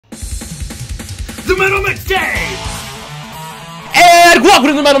Metal Mixtape! And welcome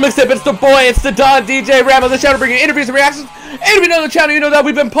to the Metal Mixtape. It's the boy, it's the Don DJ Ramo, the channel bringing interviews and reactions. And if you know the channel, you know that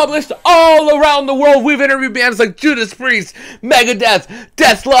we've been published all around the world. We've interviewed bands like Judas Priest, Megadeth,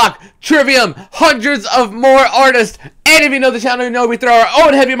 Deathlock, Trivium, hundreds of more artists. And if you know the channel, you know we throw our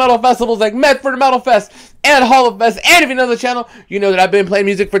own heavy metal festivals like Medford Metal Fest and Hall of Fest. And if you know the channel, you know that I've been playing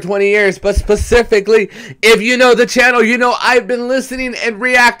music for 20 years. But specifically, if you know the channel, you know I've been listening and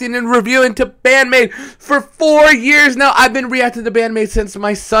reacting and reviewing to BAND-MAID for 4 years now. I've been reacting to BAND-MAID since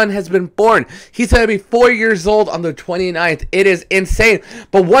my son has been born. He's going to be 4 years old on the 29th. It is insane.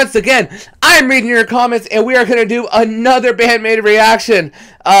 But once again, I'm reading your comments and we are going to do another BAND-MAID reaction.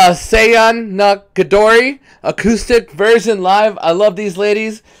 Sayonakidori, acoustic version live. I love these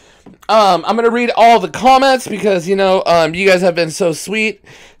ladies. I'm going to read all the comments because, you know, you guys have been so sweet.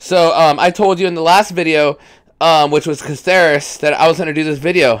 So, I told you in the last video, which was Caceres, that I was going to do this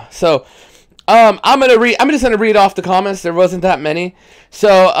video. So, I'm just going to read off the comments. There wasn't that many.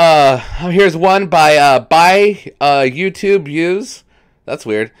 So, here's one by YouTube Views. That's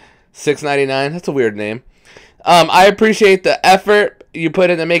weird. $6.99. That's a weird name. I appreciate the effort you put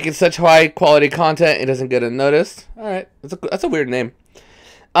into making such high quality content. It doesn't get unnoticed. Alright. That's a weird name.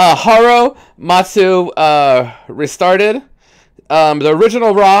 Haro Matsu restarted. The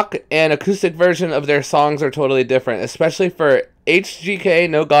original rock and acoustic version of their songs are totally different, especially for HGK,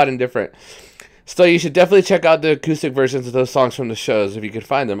 No God Indifferent. So you should definitely check out the acoustic versions of those songs from the shows if you could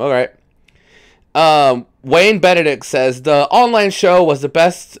find them. Alright. Wayne Benedict says, the online show was the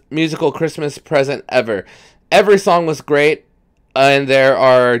best musical Christmas present ever. Every song was great, and there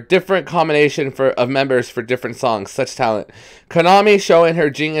are different combinations of members for different songs. Such talent. Konami showing her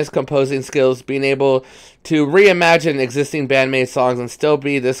genius composing skills, being able to reimagine existing BAND-MAID songs and still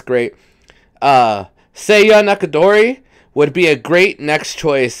be this great. Sayonakidori would be a great next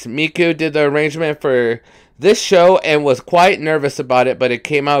choice. Miku did the arrangement for this show and was quite nervous about it, but it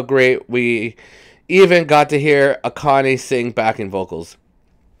came out great. We even got to hear Akane sing backing vocals.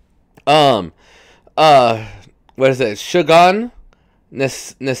 What is it? Shogun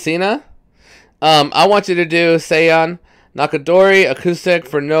Nasina. I want you to do Sayonakidori acoustic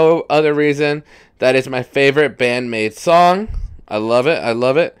for no other reason. That is my favorite BAND-MAID song. I love it. I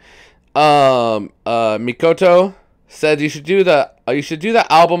love it. Mikoto said you should do the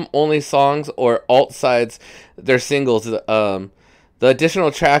album only songs or alt sides. They're singles. The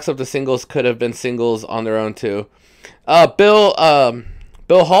additional tracks of the singles could have been singles on their own too. Bill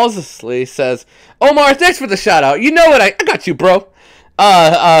Halsley says, Omar, thanks for the shout out. You know what? I got you, bro.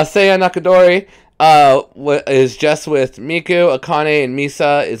 Sayonakidori is just with Miku, Akane, and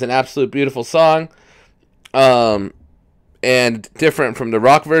Misa is an absolute beautiful song. And different from the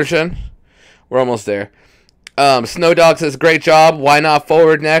rock version. We're almost there. Snow Dog says, great job. Why not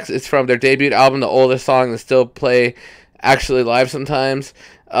Forward Next? It's from their debut album, the oldest song that still play actually live sometimes.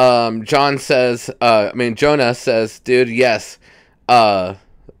 Jonah says, dude, yes.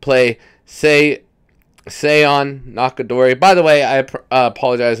 Play Sayonakidori. By the way, I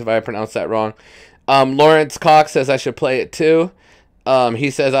apologize if I pronounced that wrong. Lawrence Cox says I should play it too. He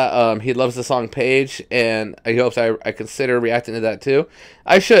says he loves the song Page, and he hopes I consider reacting to that too.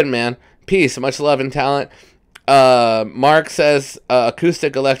 I should, man. Peace. Much love and talent. Mark says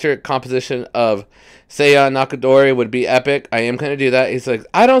acoustic electric composition of Sayonakidori would be epic. I am going to do that. He's like,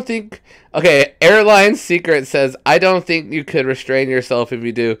 I don't think... Okay, Airline Secret says, I don't think you could restrain yourself if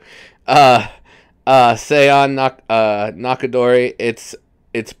you do. Sayonakidori, it's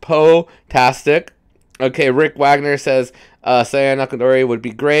po-tastic. Okay, Rick Wagner says, Sayonakidori would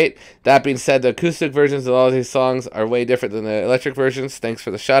be great. That being said, the acoustic versions of all these songs are way different than the electric versions. Thanks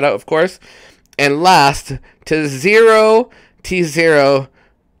for the shout out, of course. And last, to T0.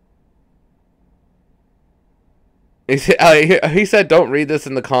 He said, don't read this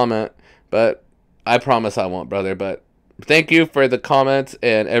in the comment, but I promise I won't, brother. But thank you for the comments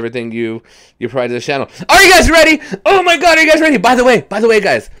and everything you provide to the channel. Are you guys ready? Oh my God, are you guys ready? By the way,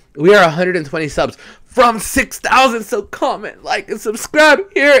 guys, we are 120 subs from 6,000. So comment, like, and subscribe.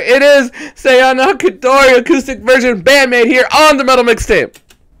 Here it is, Sayonakidori acoustic version BAND-MAID here on the Metal Mixtape.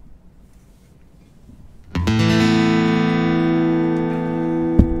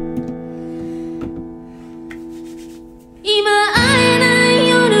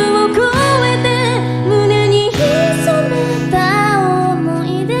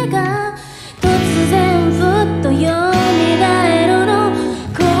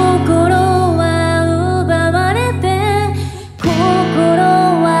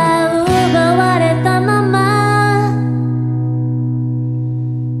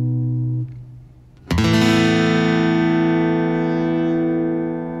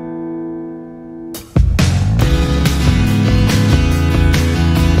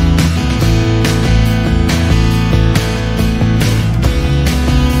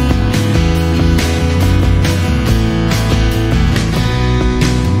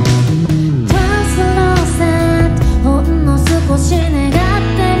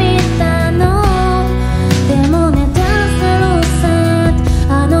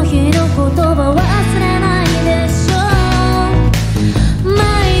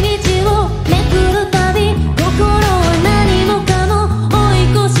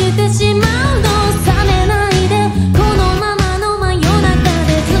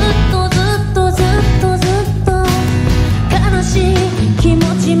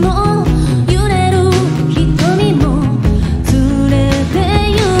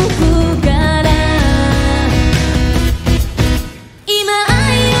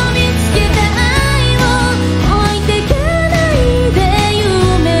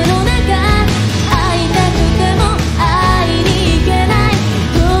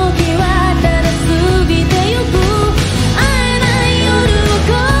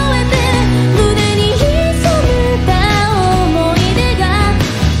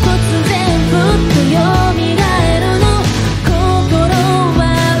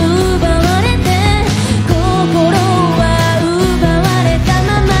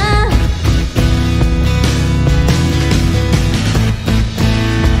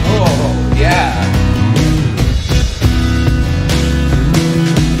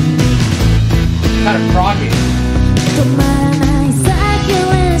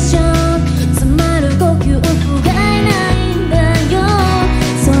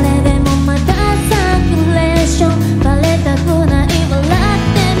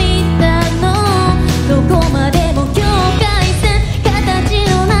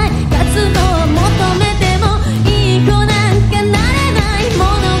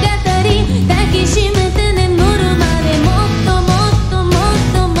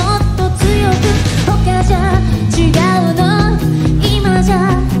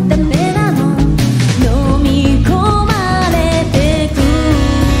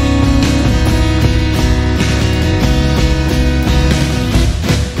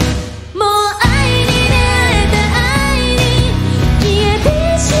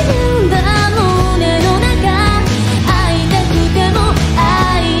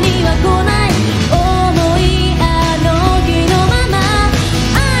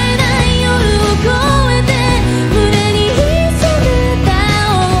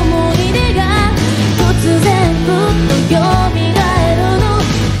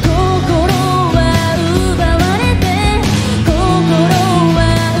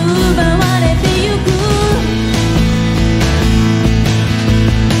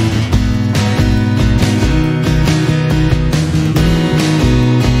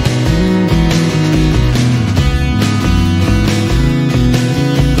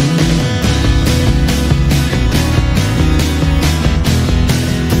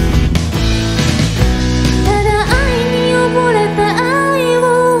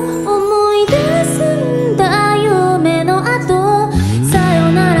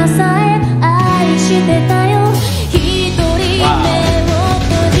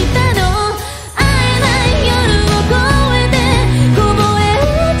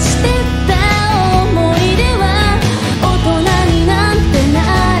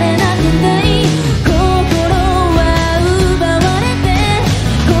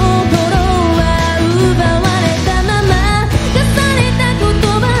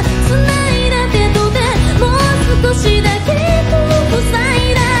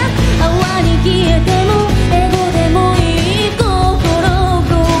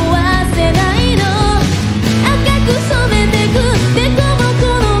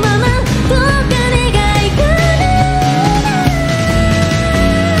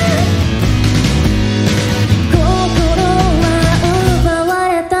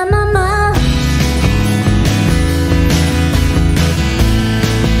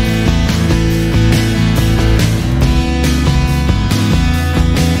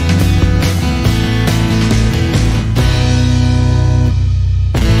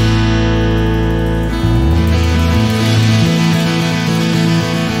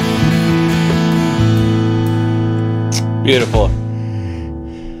 Beautiful.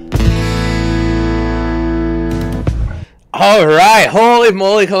 All right, holy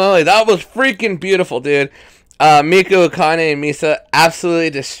moly, cannoli. That was freaking beautiful, dude. Miku, Akane, and Misa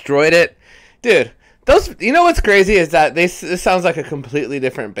absolutely destroyed it, dude. Those, you know what's crazy is that this sounds like a completely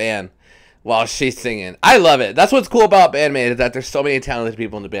different band while she's singing. I love it. That's what's cool about BAND-MAID, is that there's so many talented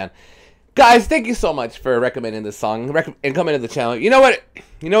people in the band. Guys, thank you so much for recommending this song and coming to the channel. You know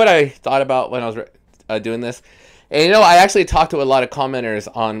what I thought about when I was doing this? And you know, I actually talked to a lot of commenters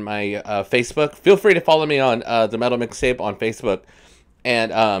on my Facebook. Feel free to follow me on the Metal Mixtape on Facebook.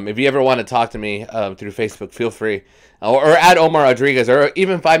 And if you ever want to talk to me through Facebook, feel free. Or add Omar Rodriguez, or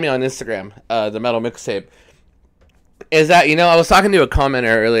even find me on Instagram, the Metal Mixtape. Is that, you know, I was talking to a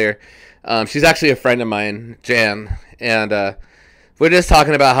commenter earlier. She's actually a friend of mine, Jan. And we're just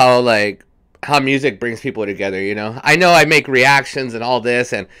talking about how music brings people together, you know. I know I make reactions and all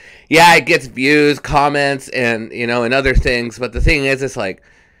this, and yeah, it gets views, comments, and, you know, and other things. But the thing is, it's like,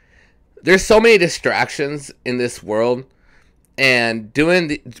 there's so many distractions in this world, and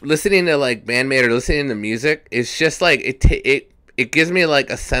listening to like BAND-MAID or listening to music, it's just like, it gives me like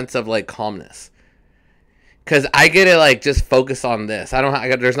a sense of like calmness. Cause I get to like just focus on this.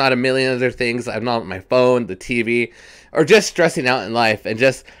 There's not a million other things. I'm not on my phone, the TV, or just stressing out in life. And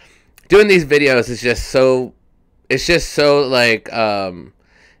just doing these videos is just so, it's just so like,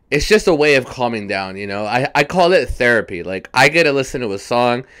 it's just a way of calming down, you know. I call it therapy. Like, I get to listen to a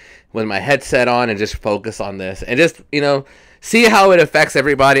song with my headset on and just focus on this. And just, you know, see how it affects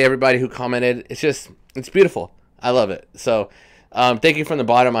everybody who commented. It's beautiful. I love it. So, thank you from the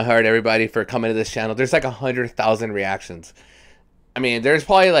bottom of my heart, everybody, for coming to this channel. There's like 100,000 reactions. I mean, there's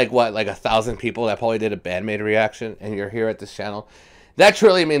probably like 1,000 people that probably did a BAND-MAID reaction, and you're here at this channel. That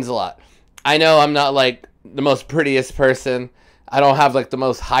truly means a lot. I know I'm not like the most prettiest person. I don't have like the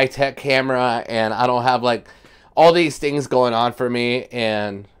most high-tech camera, and I don't have like all these things going on for me,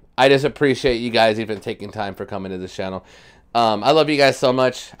 and I just appreciate you guys even taking time for coming to this channel. I love you guys so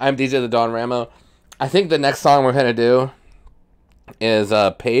much. I'm DJ the Don Ramo. I think the next song we're gonna do is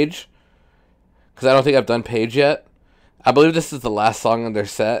Page, because I don't think I've done Page yet. I believe this is the last song on their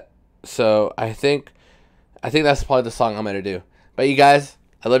set, so I think that's probably the song I'm gonna do. But you guys,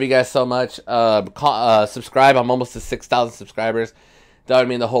 I love you guys so much. Subscribe. I'm almost to 6,000 subscribers. That would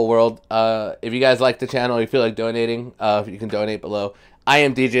mean the whole world. If you guys like the channel, you feel like donating, you can donate below. I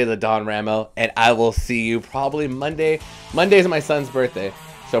am DJ the Don Ramo, and I will see you probably Monday. Monday is my son's birthday,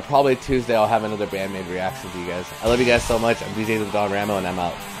 so probably Tuesday I'll have another BAND-MAID reaction to you guys. I love you guys so much. I'm DJ the Don Ramo, and I'm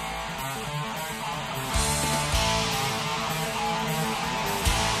out.